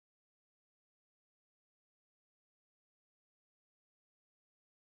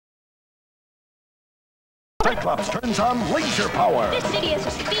Cyclops turns on laser power. This city has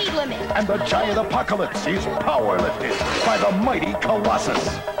a speed limit. And the giant apocalypse is power-lifted by the mighty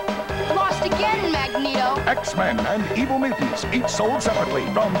Colossus. Lost again, Magneto. X-Men and Evil Mutants, each sold separately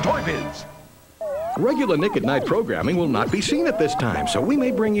from Toy Biz. Regular Nick-at-Nite programming will not be seen at this time, so we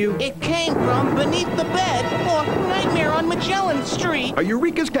may bring you... It came from Beneath the Bed or Nightmare on Megellan Street. A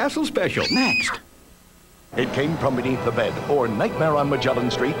Eureka's Castle special. Next. It Came From Beneath the Bed or Nightmare on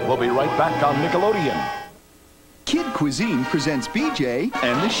Megellan Street will be right back on Nickelodeon. Kid Cuisine presents BJ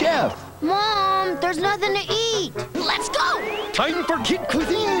and the Chef. Mom, there's nothing to eat. Let's go. Time for Kid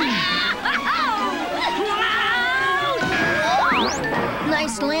Cuisine.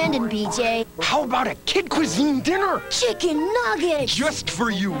 Nice landing, BJ. How about a Kid Cuisine dinner? Chicken nuggets. Just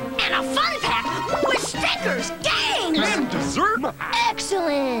for you. And a fun pack with stickers, games. And dessert.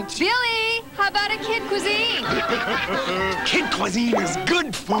 Excellent. Billy, how about a Kid Cuisine? Kid Cuisine is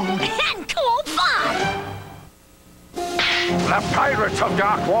good food. And cool fun. The Pirates of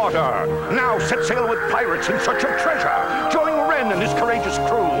Dark Water now set sail with pirates in search of treasure. Join Ren and his courageous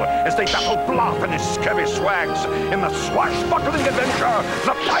crew as they battle Bluff and his scurvy swags in the swashbuckling adventure,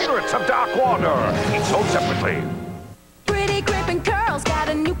 The Pirates of Dark Water. Each sold separately. Pretty crimping curls got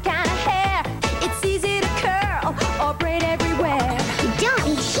a new kind of hair. It's easy to curl or braid everywhere. You don't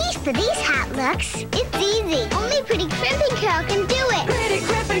need heat for these hot looks. It's easy. Only Pretty Crimping Curl can do it. Pretty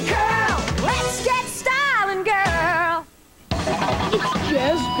crimping curl. Let's get styling, girl. It's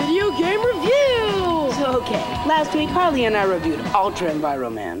just video game reviews. Okay, last week Harley and I reviewed Ultra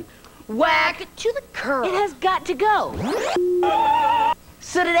Enviroman. Whack To the curl. It has got to go.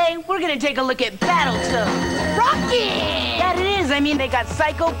 So today we're gonna take a look at Battletoads. Rockin'! That it is. I mean, they got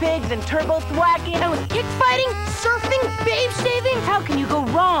Psycho Pigs and Turbo Thwacking, and with kick fighting, surfing, babe saving. How can you go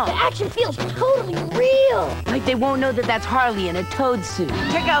wrong? The action feels totally real. Like they won't know that that's Harley in a toad suit.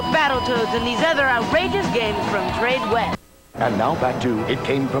 Check out Battletoads and these other outrageous games from Trade West. And now back to It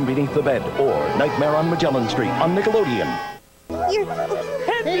Came From Beneath the Bed or Nightmare on Megellan Street on Nickelodeon.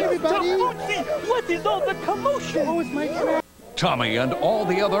 Hey, everybody! What is all the commotion? Oh, it's my turn. Tommy and all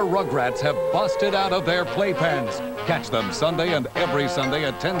the other Rugrats have busted out of their playpens. Catch them Sunday and every Sunday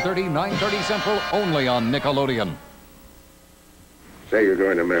at 10:30, 9:30 Central, only on Nickelodeon. Say you're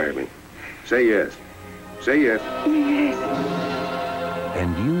going to marry me. Say yes. Say yes.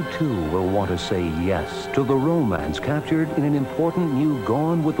 And you, too, will want to say yes to the romance captured in an important new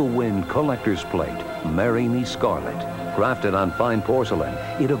Gone with the Wind collector's plate, Marry Me Scarlet. Crafted on fine porcelain,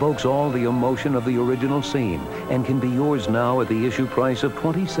 it evokes all the emotion of the original scene and can be yours now at the issue price of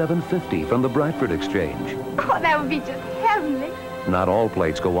 $27.50 from the Bradford Exchange. Oh, that would be just heavenly. Not all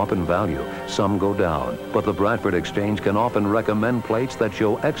plates go up in value, some go down, but the Bradford Exchange can often recommend plates that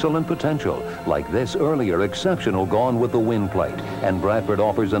show excellent potential, like this earlier exceptional Gone with the Wind plate, and Bradford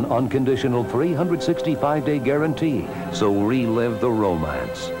offers an unconditional 365-day guarantee, so relive the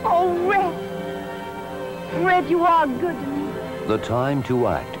romance. Oh, Red. Red, you are good to me. The time to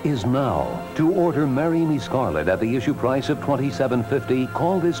act is now. To order Marry Me Scarlet at the issue price of $27.50,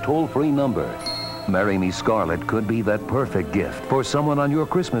 call this toll-free number. Marry Me Scarlet could be that perfect gift for someone on your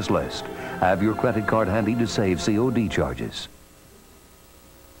Christmas list. Have your credit card handy to save COD charges.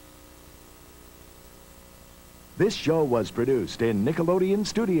 This show was produced in Nickelodeon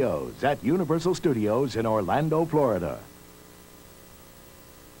Studios at Universal Studios in Orlando, Florida.